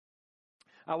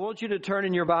I want you to turn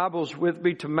in your Bibles with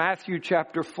me to Matthew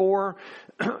chapter 4.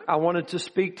 I wanted to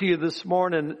speak to you this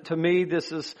morning. To me,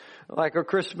 this is like a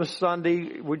Christmas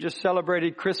Sunday. We just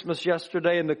celebrated Christmas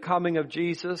yesterday and the coming of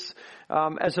Jesus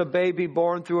as a baby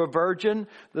born through a virgin,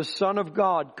 the Son of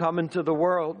God come into the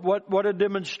world. What a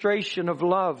demonstration of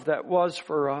love that was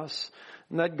for us,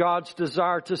 and that God's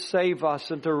desire to save us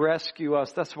and to rescue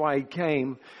us. That's why He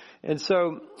came. And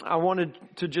so I wanted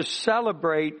to just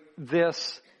celebrate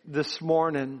this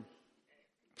morning.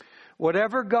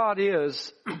 Whatever God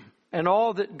is and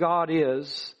all that God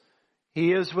is,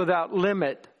 He is without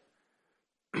limit.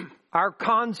 Our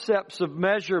concepts of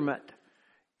measurement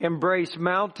embrace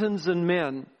mountains and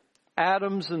men,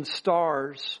 atoms and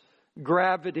stars,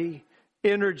 gravity,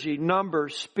 energy,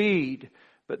 numbers, speed,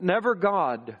 but never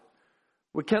God.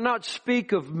 We cannot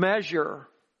speak of measure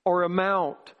or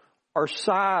amount or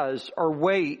size or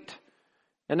weight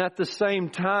and at the same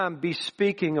time be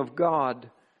speaking of God.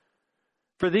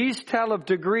 For these tell of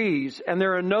degrees, and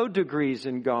there are no degrees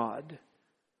in God.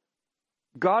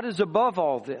 God is above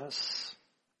all this.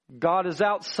 God is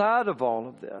outside of all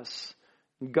of this.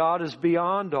 God is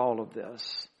beyond all of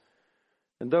this.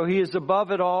 And though He is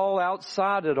above it all,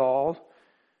 outside it all,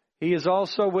 He is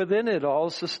also within it all,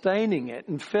 sustaining it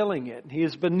and filling it. He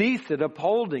is beneath it,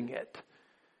 upholding it.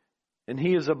 And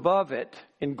He is above it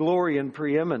in glory and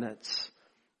preeminence.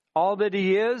 All that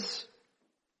He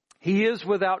is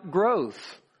without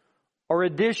growth or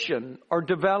addition or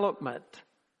development.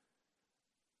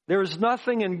 There is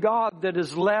nothing in God that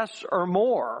is less or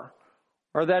more,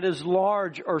 or that is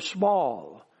large or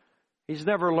small. He's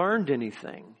never learned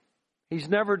anything. He's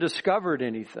never discovered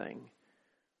anything.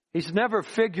 He's never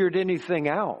figured anything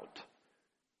out.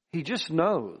 He just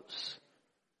knows.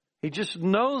 He just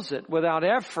knows it without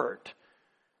effort.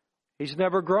 He's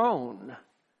never grown.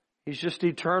 He's just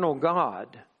eternal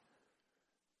God.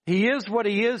 He is what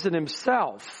He is in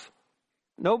Himself.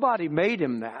 Nobody made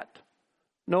Him that.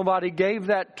 Nobody gave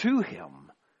that to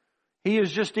Him. He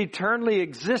has just eternally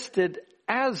existed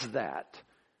as that.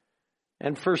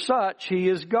 And for such, He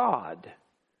is God.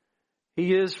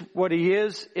 He is what He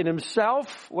is in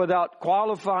Himself without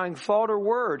qualifying thought or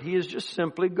word. He is just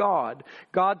simply God.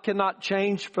 God cannot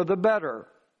change for the better.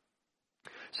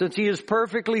 Since He is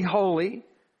perfectly holy,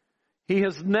 He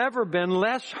has never been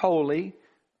less holy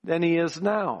than He is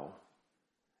now.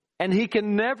 And He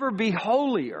can never be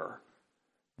holier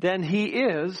than He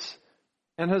is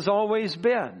and has always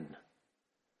been.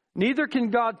 Neither can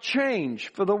God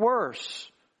change for the worse.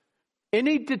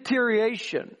 Any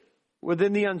deterioration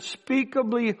within the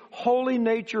unspeakably holy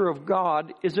nature of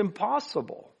God is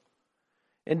impossible.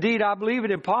 Indeed, I believe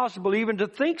it impossible even to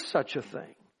think such a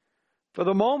thing. For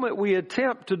the moment we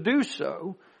attempt to do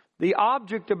so, the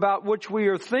object about which we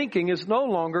are thinking is no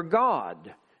longer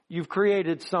God. You've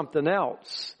created something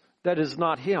else that is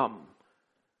not Him.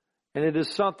 And it is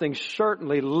something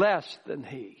certainly less than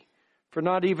He. For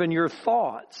not even your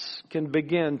thoughts can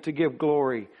begin to give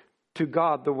glory to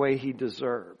God the way He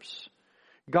deserves.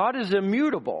 God is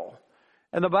immutable.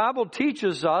 And the Bible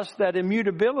teaches us that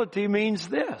immutability means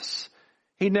this: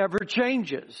 He never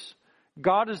changes.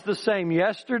 God is the same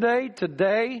yesterday,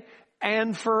 today,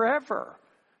 and forever.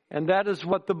 And that is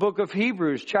what the book of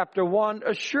Hebrews chapter 1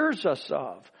 assures us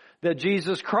of. That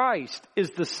Jesus Christ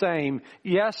is the same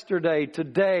yesterday,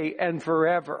 today, and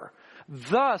forever.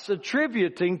 Thus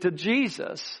attributing to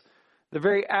Jesus the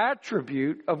very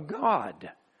attribute of God.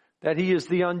 That He is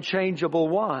the unchangeable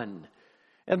one.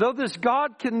 And though this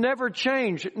God can never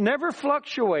change, never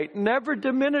fluctuate, never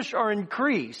diminish or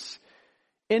increase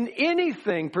in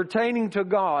anything pertaining to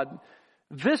God,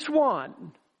 this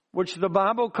one, which the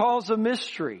Bible calls a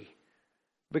mystery,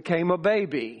 became a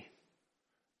baby.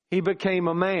 He became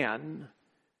a man,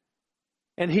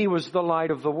 and He was the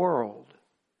light of the world.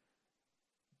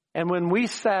 And when we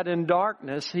sat in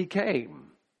darkness, He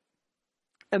came.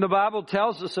 And the Bible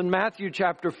tells us in Matthew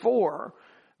chapter 4,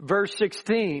 verse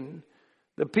 16,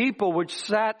 the people which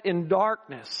sat in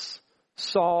darkness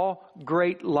saw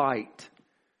great light.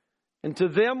 And to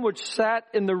them which sat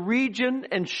in the region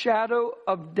and shadow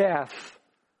of death,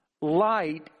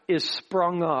 light is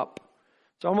sprung up.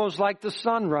 It's almost like the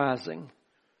sun rising.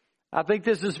 I think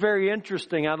this is very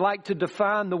interesting. I'd like to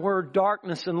define the word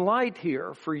darkness and light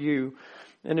here for you.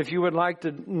 And if you would like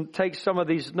to take some of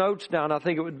these notes down, I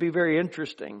think it would be very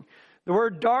interesting. The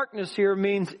word darkness here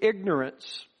means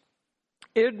ignorance.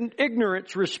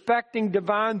 Ignorance respecting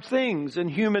divine things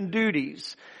and human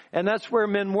duties. And that's where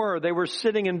men were. They were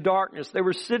sitting in darkness. They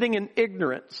were sitting in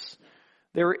ignorance.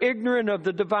 They were ignorant of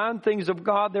the divine things of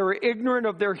God. They were ignorant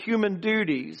of their human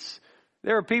duties.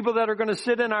 There are people that are going to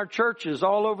sit in our churches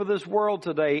all over this world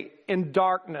today in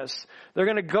darkness. They're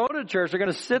going to go to church. They're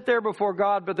going to sit there before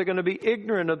God, but they're going to be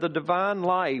ignorant of the divine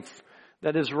life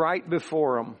that is right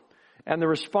before them and the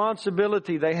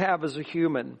responsibility they have as a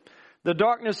human. The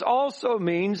darkness also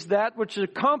means that which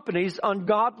accompanies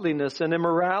ungodliness and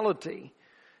immorality.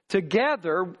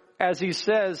 Together, as he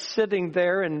says, sitting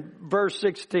there in verse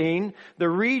 16, the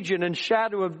region and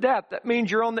shadow of death. That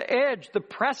means you're on the edge, the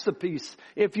precipice,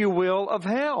 if you will, of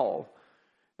hell.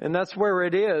 And that's where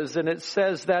it is. And it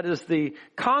says that is the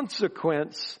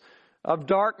consequence of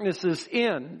darkness's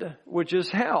end, which is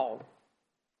hell.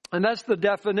 And that's the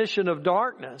definition of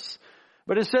darkness.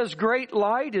 But it says great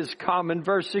light is come in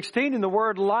verse 16. And the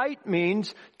word light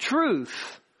means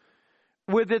truth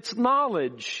with its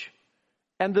knowledge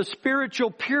and the spiritual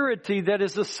purity that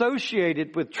is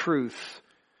associated with truth.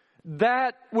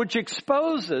 That which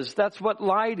exposes, that's what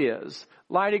light is.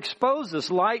 Light exposes,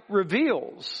 light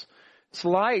reveals. It's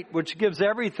light which gives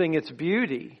everything its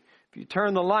beauty. If you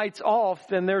turn the lights off,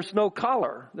 then there's no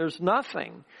color. There's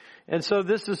nothing. And so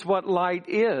this is what light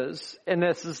is, and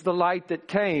this is the light that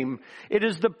came. It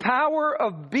is the power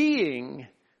of being,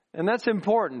 and that's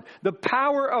important, the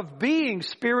power of being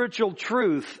spiritual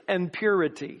truth and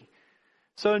purity.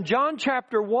 So in John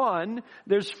chapter 1,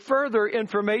 there's further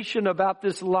information about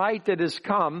this light that has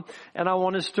come, and I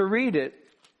want us to read it.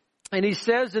 And he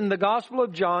says in the Gospel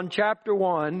of John chapter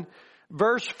 1,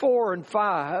 verse 4 and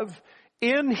 5,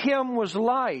 in him was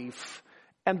life,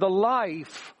 and the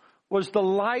life was the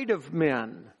light of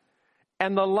men.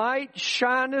 And the light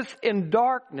shineth in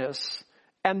darkness,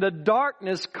 and the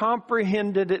darkness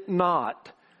comprehended it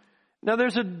not. Now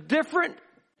there's a different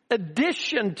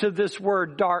addition to this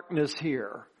word darkness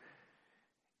here.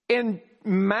 In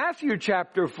Matthew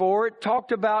chapter 4, it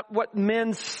talked about what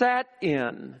men sat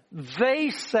in. They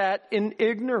sat in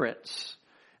ignorance.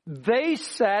 They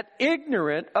sat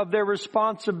ignorant of their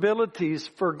responsibilities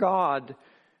for God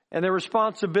and their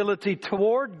responsibility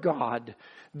toward God.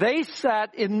 They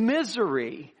sat in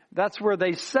misery. That's where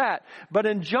they sat. But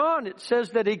in John, it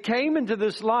says that he came into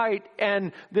this light,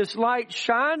 and this light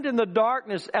shined in the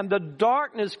darkness, and the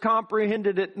darkness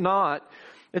comprehended it not.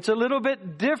 It's a little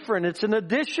bit different. It's an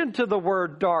addition to the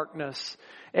word darkness.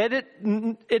 And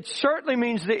it certainly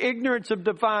means the ignorance of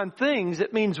divine things.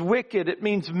 It means wicked. It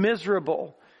means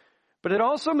miserable. But it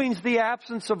also means the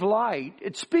absence of light.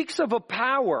 It speaks of a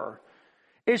power.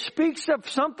 It speaks of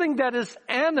something that is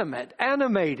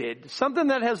animated, something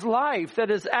that has life, that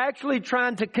is actually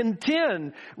trying to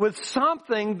contend with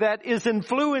something that is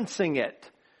influencing it.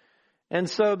 And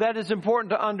so that is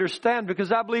important to understand,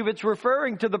 because I believe it's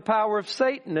referring to the power of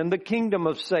Satan and the kingdom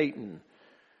of Satan.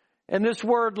 And this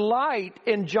word light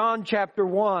in John chapter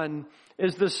 1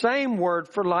 is the same word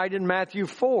for light in Matthew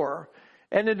 4.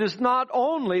 And it is not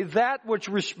only that which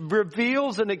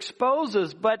reveals and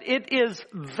exposes, but it is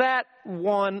that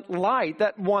one light,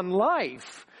 that one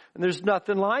life. And there's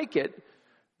nothing like it.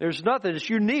 There's nothing. It's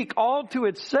unique all to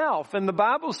itself. And the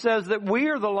Bible says that we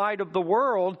are the light of the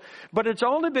world, but it's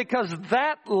only because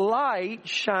that light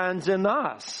shines in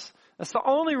us. That's the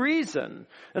only reason.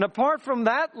 And apart from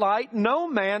that light, no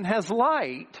man has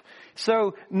light.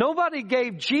 So nobody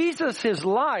gave Jesus his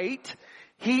light.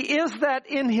 He is that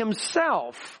in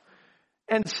himself.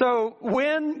 And so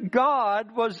when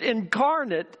God was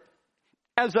incarnate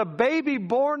as a baby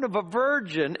born of a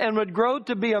virgin and would grow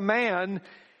to be a man,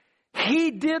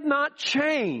 he did not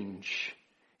change.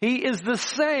 He is the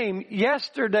same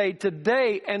yesterday,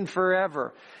 today, and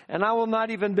forever. And I will not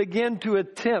even begin to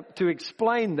attempt to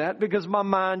explain that, because my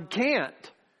mind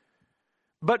can't.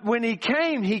 But when he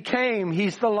came,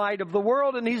 he's the light of the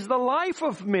world, and he's the life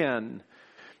of men.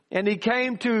 And he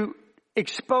came to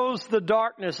expose the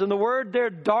darkness. And the word there,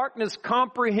 darkness,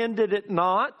 comprehended it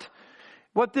not.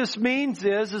 What this means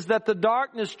is that the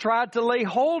darkness tried to lay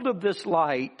hold of this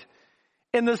light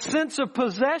in the sense of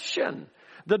possession.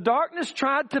 The darkness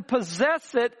tried to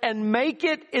possess it and make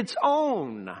it its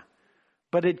own,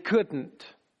 but it couldn't.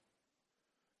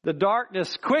 The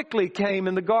darkness quickly came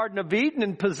in the Garden of Eden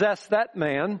and possessed that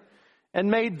man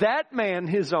and made that man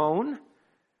his own.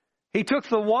 He took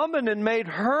the woman and made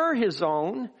her his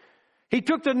own. He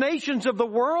took the nations of the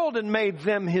world and made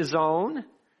them his own.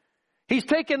 He's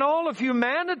taken all of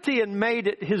humanity and made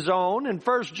it his own. In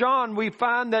 1 John, we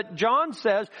find that John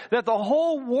says that the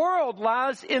whole world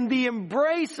lies in the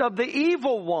embrace of the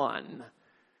evil one.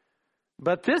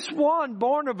 But this one,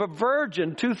 born of a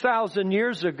virgin 2,000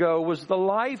 years ago, was the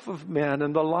life of men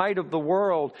and the light of the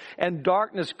world, and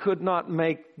darkness could not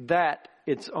make that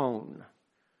its own.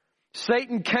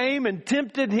 Satan came and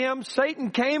tempted him.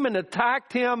 Satan came and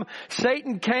attacked him.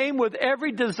 Satan came with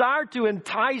every desire to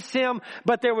entice him.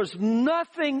 But there was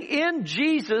nothing in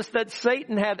Jesus that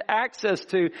Satan had access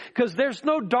to, because there's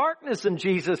no darkness in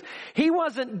Jesus. He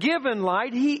wasn't given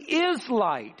light. He is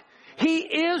light. He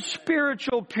is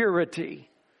spiritual purity.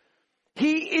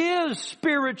 He is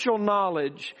spiritual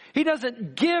knowledge. He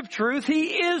doesn't give truth.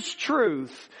 He is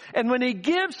truth. And when he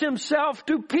gives himself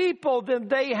to people, then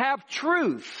they have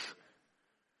truth.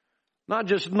 Not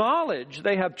just knowledge.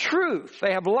 They have truth.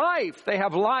 They have life. They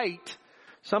have light.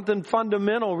 Something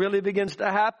fundamental really begins to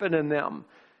happen in them.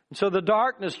 And so the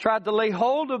darkness tried to lay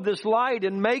hold of this light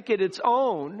and make it its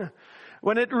own.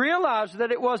 When it realized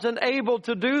that it wasn't able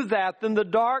to do that, then the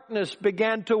darkness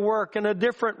began to work in a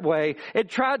different way. It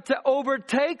tried to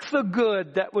overtake the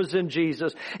good that was in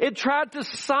Jesus. It tried to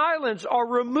silence or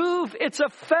remove its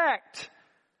effect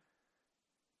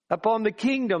upon the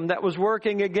kingdom that was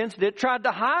working against it. It tried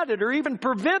to hide it or even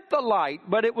prevent the light,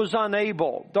 but it was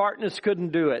unable. Darkness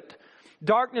couldn't do it.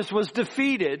 Darkness was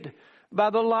defeated by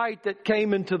the light that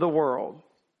came into the world.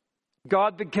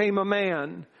 God became a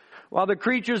man. While the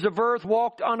creatures of earth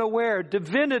walked unaware,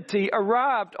 divinity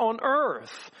arrived on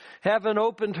earth. Heaven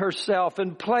opened herself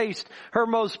and placed her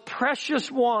most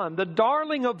precious one, the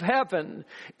darling of heaven,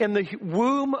 in the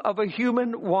womb of a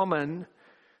human woman.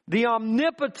 The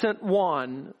omnipotent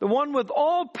one, the one with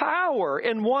all power,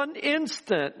 in one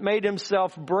instant made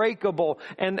himself breakable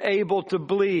and able to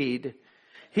bleed.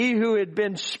 He who had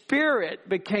been spirit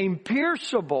became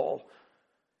pierceable.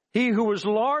 He who was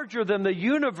larger than the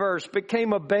universe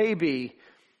became a baby.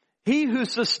 He who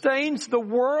sustains the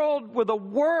world with a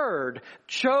word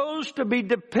chose to be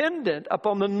dependent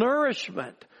upon the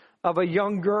nourishment of a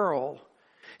young girl.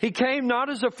 He came not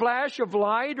as a flash of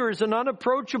light or as an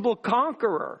unapproachable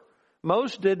conqueror.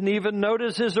 Most didn't even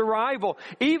notice his arrival.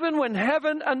 Even when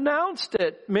heaven announced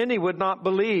it, many would not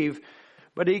believe.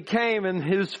 But he came, and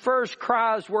his first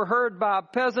cries were heard by a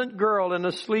peasant girl and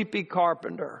a sleepy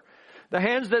carpenter. The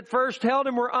hands that first held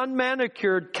him were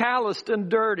unmanicured, calloused, and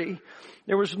dirty.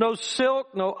 There was no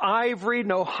silk, no ivory,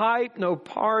 no hype, no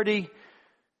party.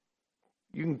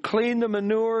 You can clean the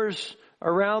manures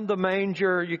around the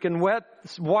manger. You can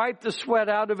wipe the sweat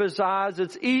out of his eyes.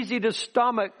 It's easy to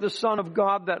stomach the Son of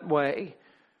God that way.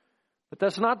 But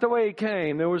that's not the way he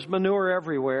came. There was manure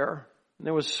everywhere.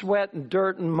 There was sweat and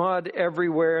dirt and mud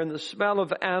everywhere. And the smell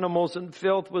of animals and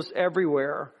filth was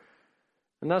everywhere.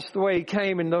 And that's the way he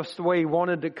came, and that's the way he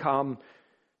wanted to come.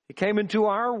 He came into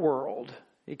our world.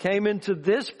 He came into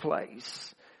this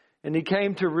place. And he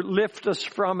came to lift us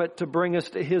from it, to bring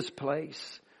us to his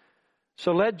place.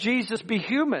 So let Jesus be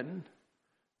human,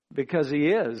 because he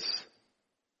is.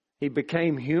 He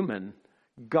became human.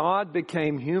 God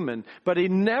became human. But he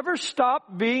never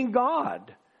stopped being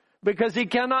God, because he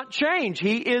cannot change.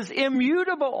 He is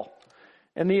immutable.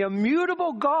 And the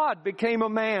immutable God became a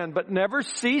man, but never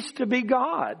ceased to be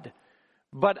God,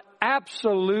 but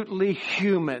absolutely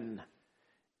human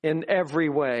in every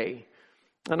way.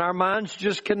 And our minds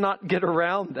just cannot get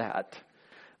around that.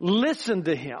 Listen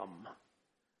to him.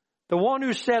 The one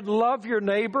who said, love your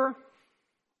neighbor,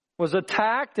 was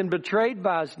attacked and betrayed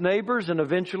by his neighbors and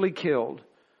eventually killed.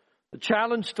 The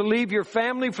challenge to leave your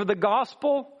family for the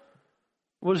gospel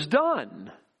was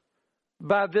done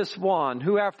by this one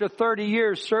who, after 30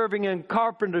 years serving in a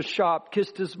carpenter's shop,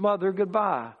 kissed his mother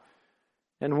goodbye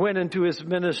and went into his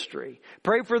ministry.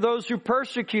 Pray for those who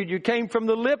persecute you came from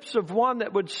the lips of one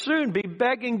that would soon be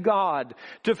begging God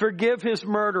to forgive his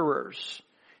murderers.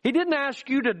 He didn't ask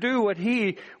you to do what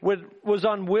he was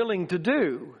unwilling to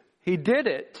do. He did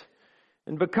it.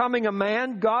 In becoming a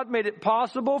man, God made it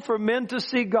possible for men to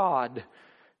see God.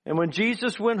 And when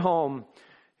Jesus went home,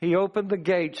 he opened the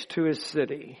gates to his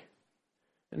city.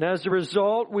 And as a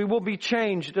result, we will be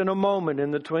changed in a moment,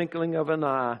 in the twinkling of an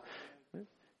eye.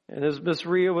 And as Miss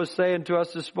Rhea was saying to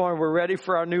us this morning, we're ready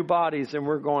for our new bodies, and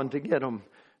we're going to get them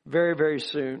very, very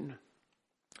soon.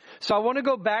 So I want to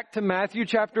go back to Matthew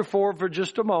chapter 4 for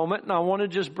just a moment, and I want to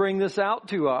just bring this out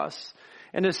to us.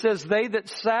 And it says, they that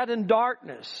sat in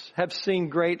darkness have seen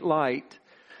great light.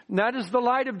 And that is the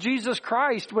light of Jesus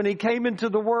Christ when he came into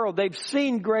the world. They've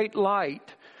seen great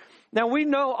light. Now we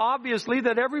know obviously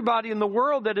that everybody in the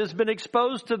world that has been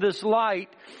exposed to this light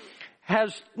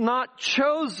has not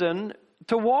chosen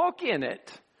to walk in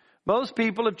it. Most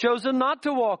people have chosen not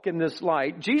to walk in this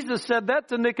light. Jesus said that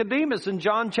to Nicodemus in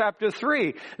John chapter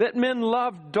 3, that men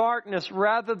loved darkness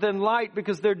rather than light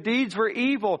because their deeds were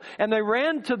evil, and they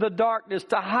ran to the darkness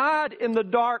to hide in the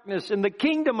darkness, in the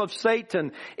kingdom of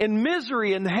Satan, in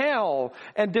misery and hell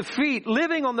and defeat,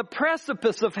 living on the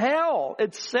precipice of hell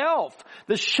itself,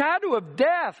 the shadow of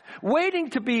death, waiting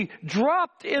to be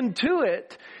dropped into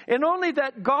it. And only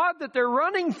that God that they're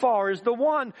running for is the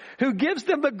one who gives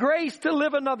them the grace to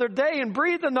live another day and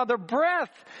breathe another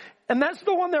breath. And that's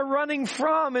the one they're running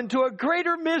from, into a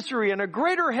greater misery and a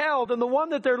greater hell than the one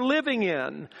that they're living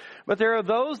in. But there are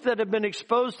those that have been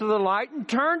exposed to the light and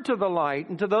turned to the light.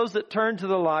 And to those that turn to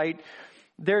the light,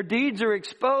 their deeds are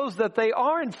exposed that they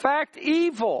are in fact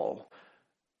evil.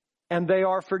 And they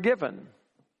are forgiven.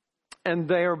 And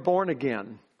they are born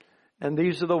again. And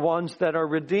these are the ones that are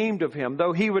redeemed of Him.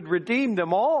 Though He would redeem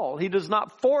them all, He does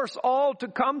not force all to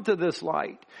come to this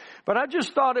light. But I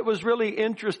just thought it was really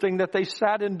interesting that they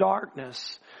sat in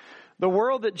darkness. The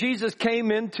world that Jesus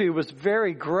came into was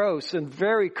very gross and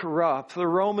very corrupt. The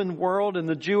Roman world and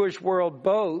the Jewish world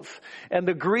both. And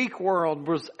the Greek world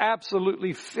was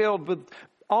absolutely filled with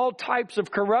all types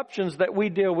of corruptions that we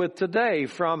deal with today,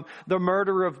 from the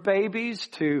murder of babies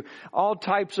to all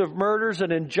types of murders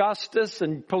and injustice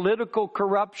and political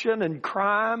corruption and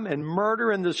crime and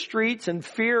murder in the streets and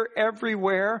fear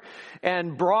everywhere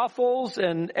and brothels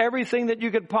and everything that you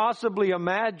could possibly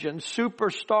imagine,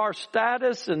 superstar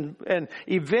status and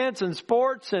events and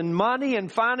sports and money and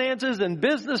finances and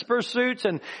business pursuits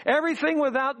and everything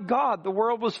without God. The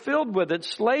world was filled with it.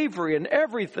 Slavery and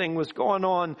everything was going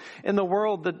on in the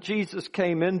world that Jesus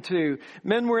came into.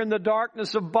 Men were in the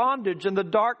darkness of bondage and the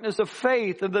darkness of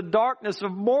faith and the darkness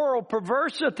of moral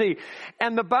perversity.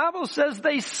 And the Bible says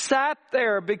they sat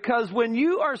there, because when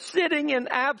you are sitting in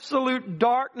absolute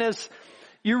darkness,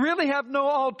 you really have no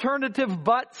alternative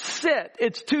but sit.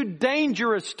 It's too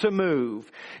dangerous to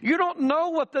move. You don't know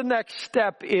what the next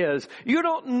step is. You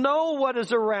don't know what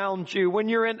is around you. When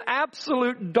you're in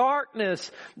absolute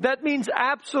darkness, that means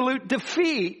absolute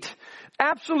defeat.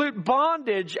 Absolute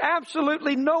bondage,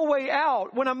 absolutely no way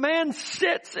out. When a man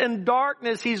sits in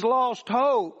darkness, he's lost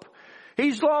hope.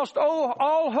 He's lost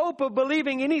all hope of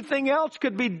believing anything else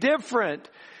could be different.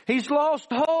 He's lost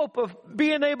hope of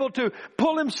being able to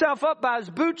pull himself up by his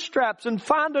bootstraps and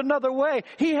find another way.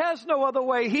 He has no other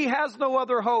way. He has no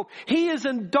other hope. He is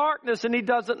in darkness and he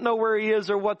doesn't know where he is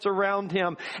or what's around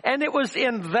him. And it was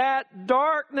in that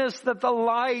darkness that the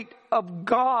light of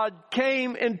God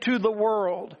came into the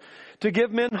world, to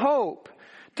give men hope,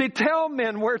 to tell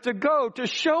men where to go, to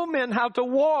show men how to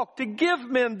walk, to give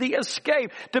men the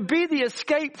escape, to be the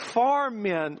escape for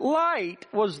men. Light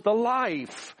was the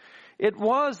life. It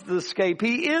was the escape.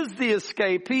 He is the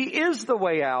escape. He is the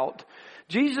way out.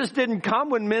 Jesus didn't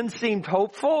come when men seemed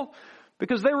hopeful,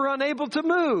 because they were unable to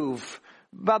move.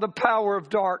 By the power of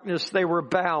darkness, they were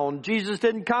bound. Jesus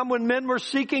didn't come when men were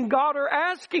seeking God or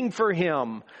asking for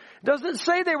Him. Doesn't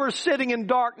say they were sitting in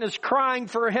darkness crying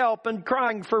for help and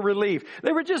crying for relief.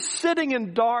 They were just sitting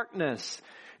in darkness.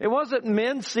 It wasn't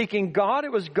men seeking God.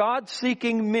 It was God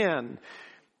seeking men.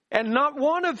 And not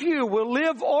one of you will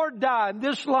live or die in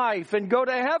this life and go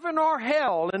to heaven or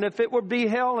hell. And if it would be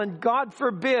hell, and God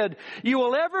forbid, you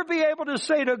will ever be able to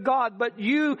say to God, but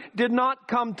you did not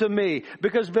come to me,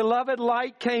 because beloved,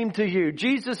 light came to you.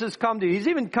 Jesus has come to you. He's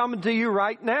even coming to you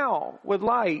right now with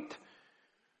light,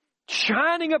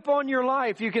 shining upon your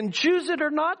life. You can choose it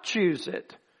or not choose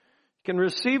it. You can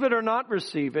receive it or not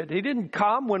receive it. He didn't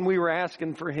come when we were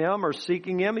asking for Him or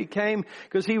seeking Him. He came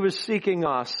because He was seeking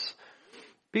us.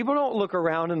 People don't look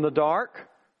around in the dark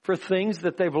for things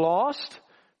that they've lost,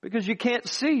 because you can't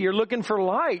see. You're looking for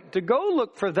light to go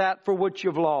look for that for which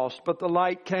you've lost. But the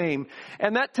light came.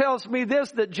 And that tells me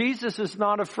this, that Jesus is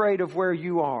not afraid of where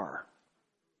you are.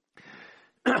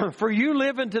 For you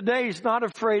living today, He's not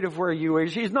afraid of where you are.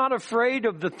 He's not afraid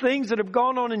of the things that have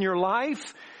gone on in your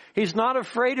life. He's not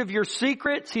afraid of your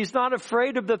secrets. He's not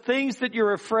afraid of the things that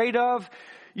you're afraid of.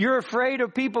 You're afraid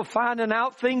of people finding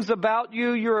out things about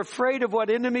you. You're afraid of what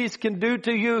enemies can do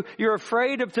to you. You're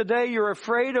afraid of today. You're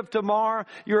afraid of tomorrow.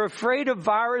 You're afraid of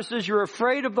viruses. You're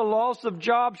afraid of the loss of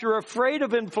jobs. You're afraid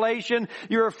of inflation.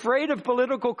 You're afraid of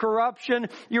political corruption.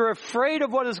 You're afraid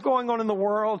of what is going on in the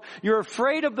world. You're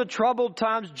afraid of the troubled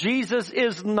times. Jesus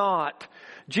is not.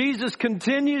 Jesus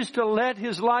continues to let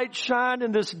His light shine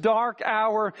in this dark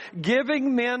hour,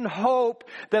 giving men hope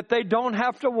that they don't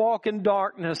have to walk in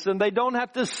darkness and they don't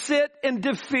have to sit in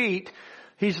defeat.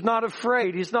 He's not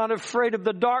afraid. He's not afraid of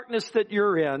the darkness that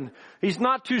you're in. He's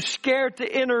not too scared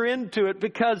to enter into it,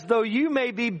 because though you may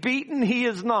be beaten, He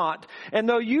is not. And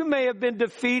though you may have been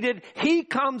defeated, He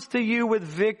comes to you with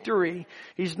victory.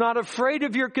 He's not afraid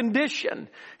of your condition.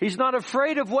 He's not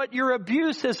afraid of what your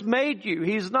abuse has made you.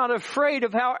 He's not afraid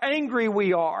of how angry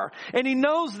we are. And He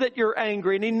knows that you're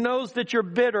angry, and He knows that you're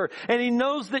bitter, and He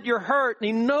knows that you're hurt, and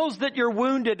He knows that you're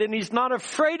wounded, and He's not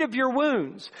afraid of your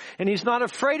wounds, and He's not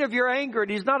afraid of your anger,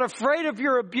 and He's not afraid of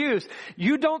your abuse.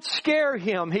 You don't scare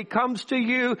Him. He comes to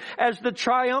you as the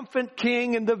triumphant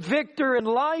King and the victor in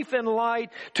life and light,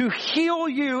 to heal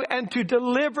you and to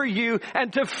deliver you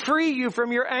and to free you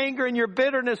from your anger and your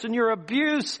bitterness and your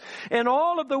abuse and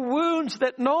all of the wounds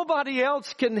that nobody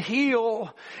else can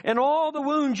heal, and all the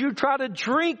wounds you try to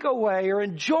drink away or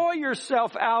enjoy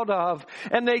yourself out of,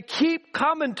 and they keep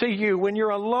coming to you when you're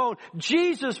alone.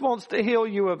 Jesus wants to heal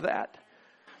you of that.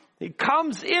 He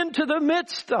comes into the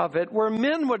midst of it where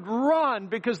men would run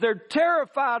because they're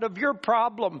terrified of your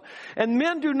problem. And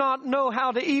men do not know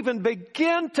how to even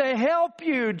begin to help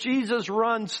you. Jesus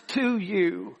runs to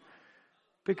you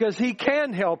because He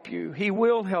can help you. He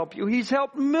will help you. He's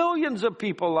helped millions of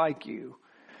people like you.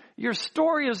 Your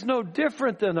story is no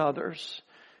different than others.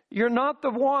 You're not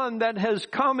the one that has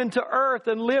come into earth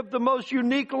and lived the most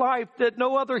unique life that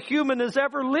no other human has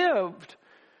ever lived.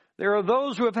 There are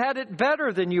those who have had it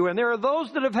better than you, and there are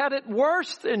those that have had it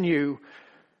worse than you.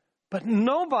 But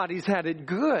nobody's had it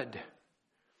good.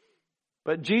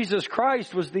 But Jesus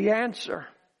Christ was the answer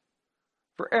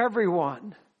for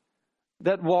everyone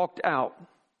that walked out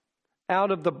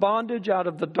of the bondage, out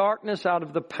of the darkness, out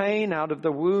of the pain, out of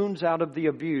the wounds, out of the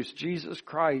abuse. Jesus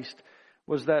Christ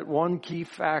was that one key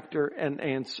factor and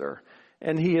answer.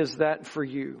 And He is that for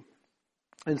you.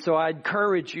 And so I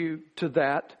encourage you to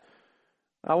that.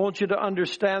 I want you to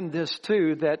understand this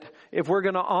too, that if we're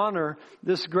going to honor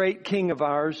this great King of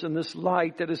ours and this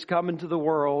light that has come into the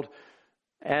world,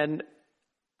 and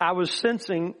I was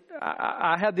sensing,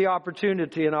 I had the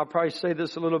opportunity, and I'll probably say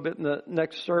this a little bit in the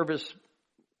next service,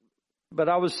 but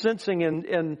I was sensing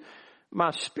in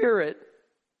my spirit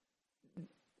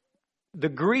the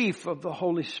grief of the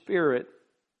Holy Spirit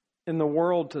in the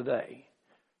world today.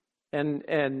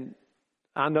 And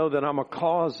I know that I'm a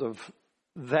cause of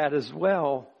that as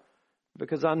well,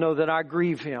 because I know that I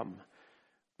grieve Him.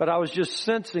 But I was just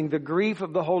sensing the grief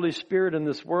of the Holy Spirit in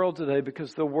this world today,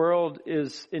 because the world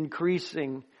is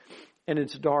increasing in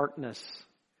its darkness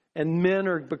and men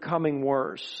are becoming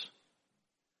worse.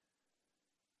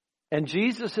 And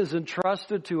Jesus has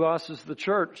entrusted to us as the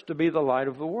church to be the light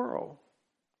of the world.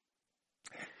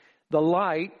 The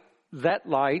light, that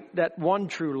one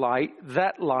true light,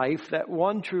 that life, that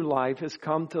one true life has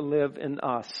come to live in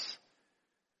us.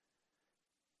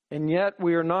 And yet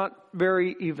we are not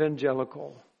very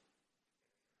evangelical.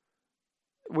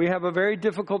 We have a very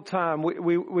difficult time.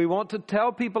 We want to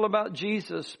tell people about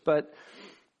Jesus, but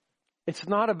it's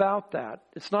not about that.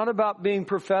 It's not about being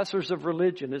professors of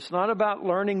religion. It's not about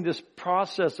learning this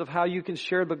process of how you can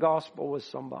share the gospel with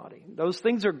somebody. Those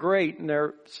things are great and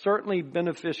they're certainly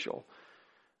beneficial.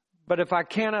 But if I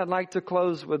can, I'd like to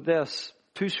close with this.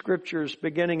 2 scriptures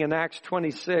beginning in Acts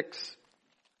 26.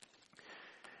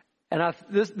 And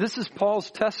this is Paul's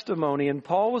testimony. And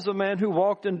Paul was a man who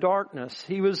walked in darkness.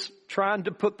 He was trying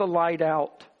to put the light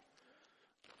out,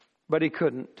 but he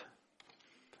couldn't.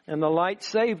 And the light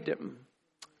saved him.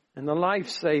 And the life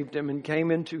saved him and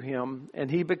came into him.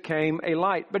 And he became a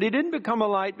light. But he didn't become a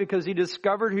light because he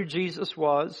discovered who Jesus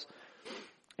was.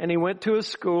 And he went to a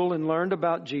school and learned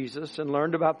about Jesus and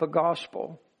learned about the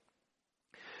gospel.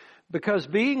 Because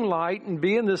being light and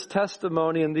being this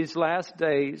testimony in these last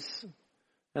days,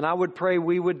 and I would pray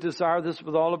we would desire this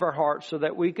with all of our hearts so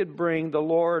that we could bring the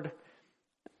Lord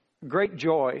great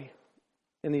joy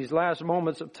in these last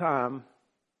moments of time.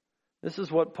 This is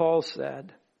what Paul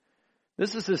said.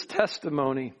 This is his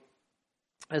testimony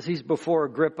as he's before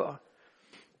Agrippa.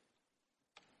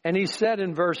 And he said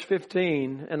in verse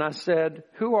 15, and I said,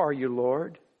 "Who are you,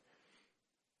 Lord?"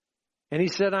 And he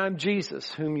said, "I'm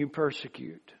Jesus, whom you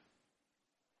persecute.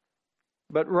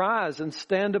 But rise and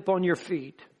stand upon your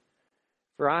feet.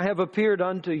 For I have appeared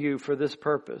unto you for this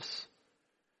purpose."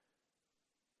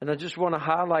 And I just want to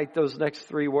highlight those next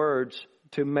 3 words,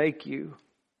 to make you.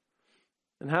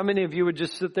 And how many of you would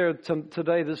just sit there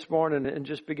today, this morning, and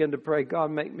just begin to pray, God,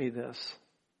 make me this?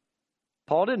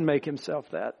 Paul didn't make himself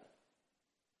that.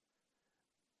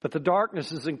 But the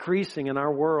darkness is increasing in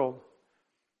our world.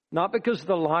 Not because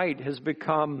the light has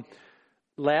become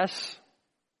less,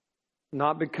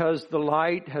 not because the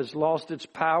light has lost its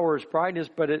power, its brightness,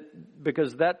 but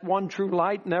because that one true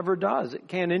light never does. It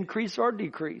can't increase or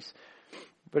decrease.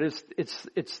 But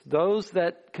it's those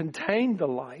that contain the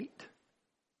light.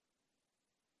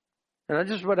 And I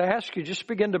just would ask you, just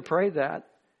begin to pray that.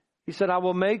 He said, I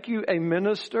will make you a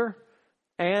minister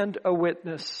and a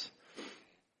witness.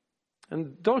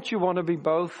 And don't you want to be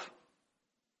both?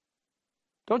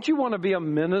 Don't you want to be a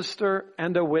minister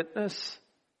and a witness?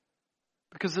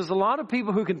 Because there's a lot of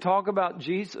people who can talk about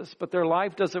Jesus, but their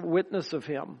life doesn't witness of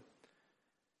Him.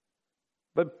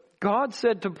 But God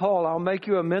said to Paul, I'll make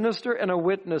you a minister and a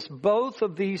witness, both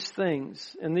of these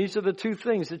things. And these are the two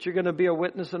things that you're going to be a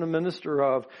witness and a minister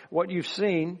of. What you've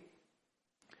seen,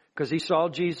 because he saw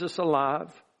Jesus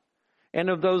alive, and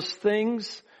of those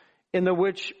things in the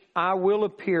which I will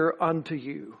appear unto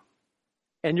you.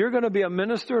 And you're going to be a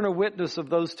minister and a witness of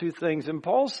those two things. And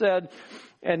Paul said,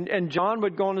 and John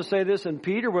would go on to say this, and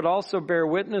Peter would also bear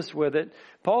witness with it.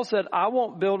 Paul said, I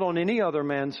won't build on any other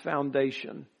man's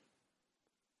foundation.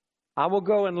 I will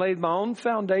go and lay my own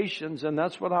foundations, and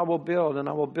that's what I will build. And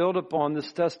I will build upon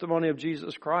this testimony of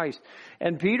Jesus Christ.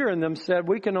 And Peter and them said,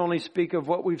 we can only speak of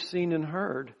what we've seen and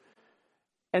heard.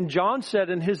 And John said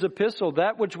in his epistle,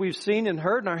 that which we've seen and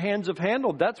heard and our hands have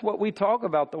handled, that's what we talk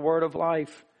about, the word of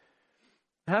life.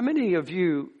 How many of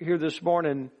you here this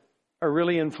morning are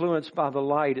really influenced by the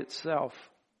light itself?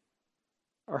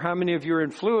 Or how many of you are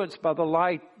influenced by the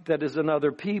light that is in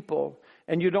other people,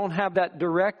 and you don't have that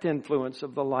direct influence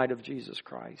of the light of Jesus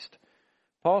Christ?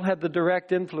 Paul had the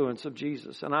direct influence of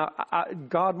Jesus, and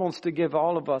God wants to give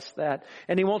all of us that,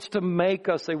 and He wants to make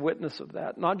us a witness of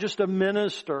that. Not just a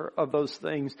minister of those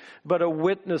things, but a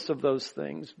witness of those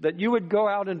things. That you would go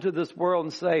out into this world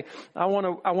and say, I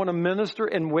want to minister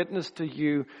and witness to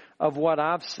you of what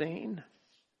I've seen,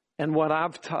 and what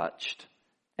I've touched,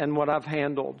 and what I've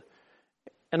handled.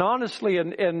 And honestly,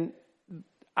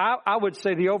 I would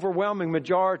say the overwhelming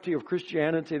majority of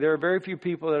Christianity, there are very few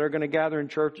people that are going to gather in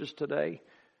churches today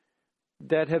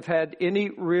that have had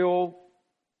any real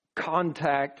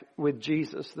contact with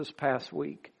Jesus this past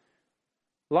week.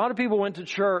 A lot of people went to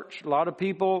church. A lot of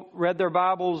people read their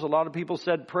Bibles. A lot of people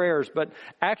said prayers. But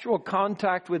actual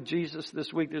contact with Jesus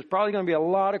this week, there's probably going to be a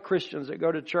lot of Christians that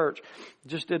go to church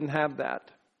just didn't have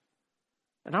that.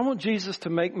 And I want Jesus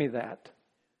to make me that.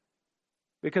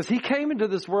 Because He came into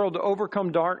this world to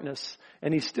overcome darkness,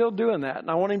 and He's still doing that.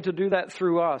 And I want Him to do that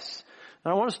through us.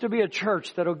 And I want us to be a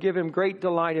church that will give Him great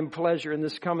delight and pleasure in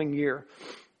this coming year.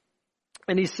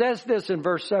 And He says this in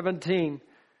verse 17,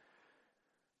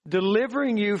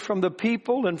 delivering you from the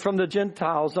people and from the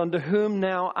Gentiles unto whom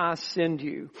now I send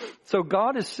you. So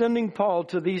God is sending Paul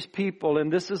to these people,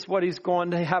 and this is what he's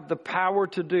going to have the power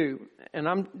to do.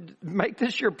 And make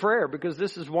this your prayer, because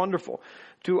this is wonderful.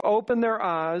 To open their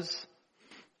eyes.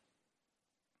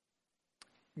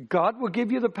 God will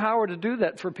give you the power to do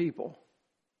that for people.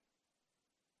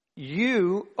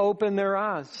 You open their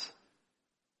eyes.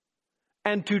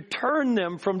 And to turn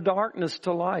them from darkness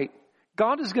to light.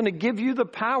 God is going to give you the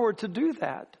power to do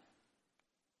that.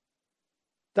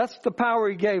 That's the power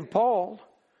He gave Paul.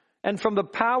 And from the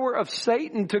power of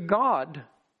Satan to God.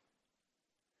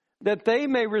 That they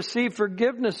may receive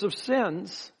forgiveness of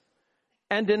sins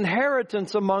and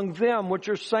inheritance among them which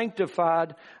are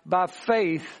sanctified by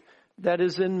faith that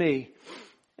is in me.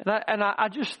 And I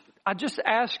just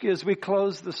ask you as we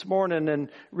close this morning, and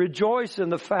rejoice in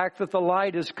the fact that the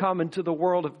light has come into the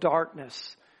world of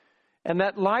darkness. And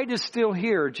that light is still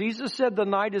here. Jesus said the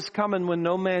night is coming when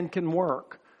no man can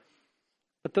work.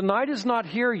 But the night is not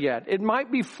here yet. It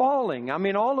might be falling. I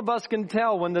mean, all of us can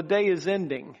tell when the day is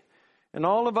ending. And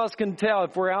all of us can tell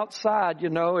if we're outside,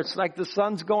 it's like the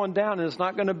sun's going down and it's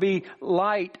not going to be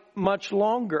light much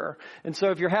longer. And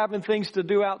so if you're having things to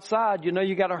do outside,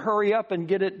 you got to hurry up and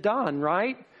get it done,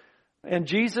 right? And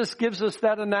Jesus gives us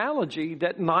that analogy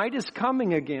that night is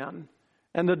coming again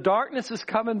and the darkness is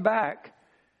coming back.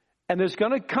 And there's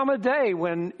going to come a day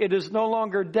when it is no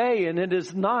longer day and it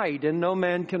is night and no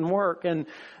man can work. And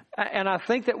I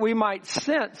think that we might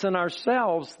sense in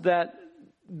ourselves that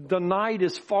the night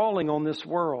is falling on this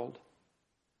world.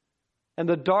 And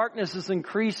the darkness is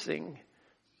increasing.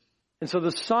 And so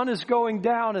the sun is going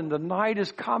down and the night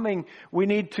is coming. We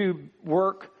need to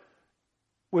work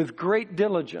with great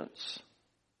diligence,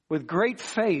 with great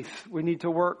faith. We need to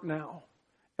work now.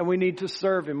 And we need to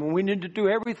serve Him. And we need to do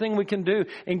everything we can do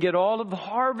and get all of the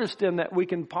harvest in that we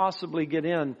can possibly get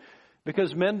in.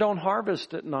 Because men don't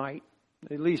harvest at night.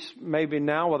 At least maybe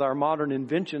now with our modern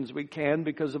inventions we can,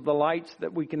 because of the lights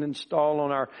that we can install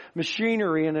on our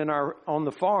machinery and on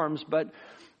the farms. But,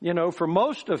 for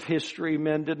most of history,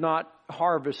 men did not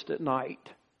harvest at night.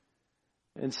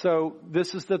 And so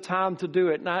this is the time to do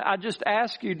it. And I just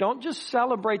ask you, don't just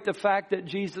celebrate the fact that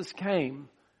Jesus came.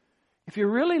 If you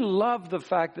really love the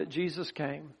fact that Jesus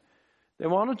came, then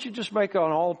why don't you just make an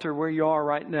altar where you are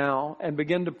right now and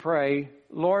begin to pray,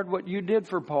 Lord, what you did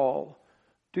for Paul,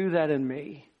 do that in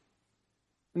me.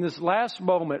 In this last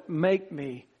moment, make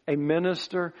me a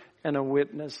minister and a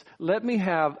witness. Let me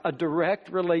have a direct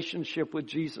relationship with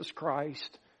Jesus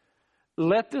Christ.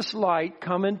 Let this light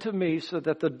come into me so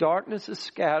that the darkness is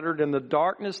scattered, and the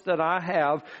darkness that I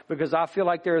have, because I feel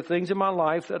like there are things in my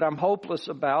life that I'm hopeless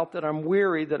about, that I'm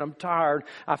weary, that I'm tired.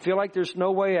 I feel like there's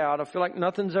no way out. I feel like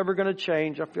nothing's ever going to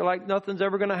change. I feel like nothing's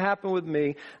ever going to happen with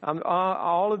me.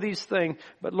 All of these things.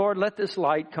 But Lord, let this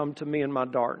light come to me in my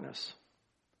darkness.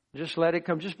 Just let it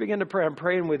come. Just begin to pray. I'm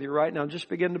praying with you right now. Just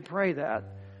begin to pray that.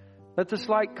 Let this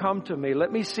light come to me.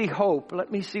 Let me see hope.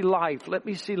 Let me see life. Let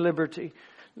me see liberty.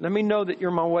 Let me know that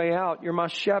you're my way out. You're my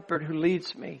shepherd who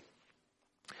leads me.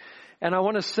 And I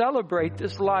want to celebrate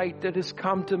this light that has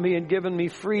come to me and given me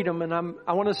freedom. And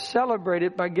I want to celebrate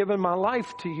it by giving my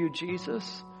life to you,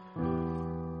 Jesus.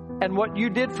 And what you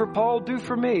did for Paul, do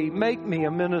for me. Make me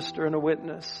a minister and a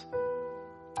witness.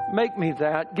 Make me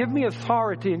that. Give me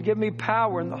authority and give me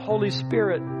power in the Holy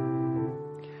Spirit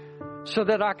so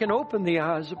that I can open the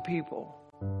eyes of people.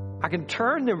 I can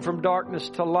turn them from darkness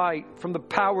to light, from the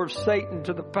power of Satan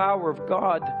to the power of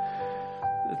God.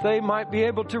 That they might be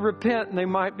able to repent and they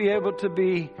might be able to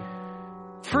be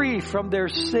free from their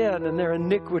sin and their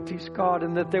iniquities, God,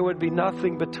 and that there would be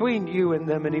nothing between you and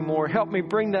them anymore. Help me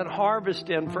bring that harvest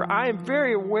in, for I am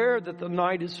very aware that the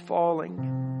night is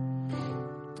falling.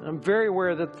 I'm very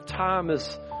aware that the time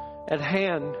is at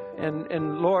hand,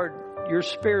 and Lord, your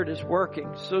Spirit is working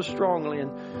so strongly.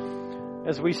 And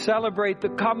as we celebrate the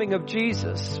coming of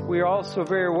Jesus, we are also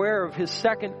very aware of His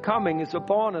second coming is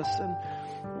upon us.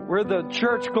 And we're the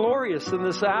church glorious in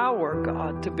this hour,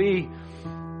 God, to be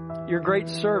your great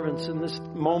servants in this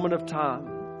moment of time.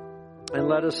 And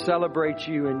let us celebrate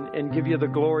you and give you the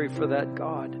glory for that,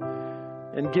 God.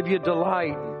 And give you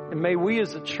delight. And may we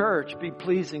as a church be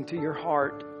pleasing to your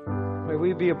heart. May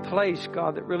we be a place,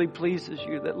 God, that really pleases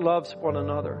you, that loves one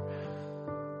another,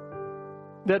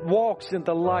 that walks in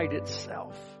the light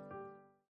itself.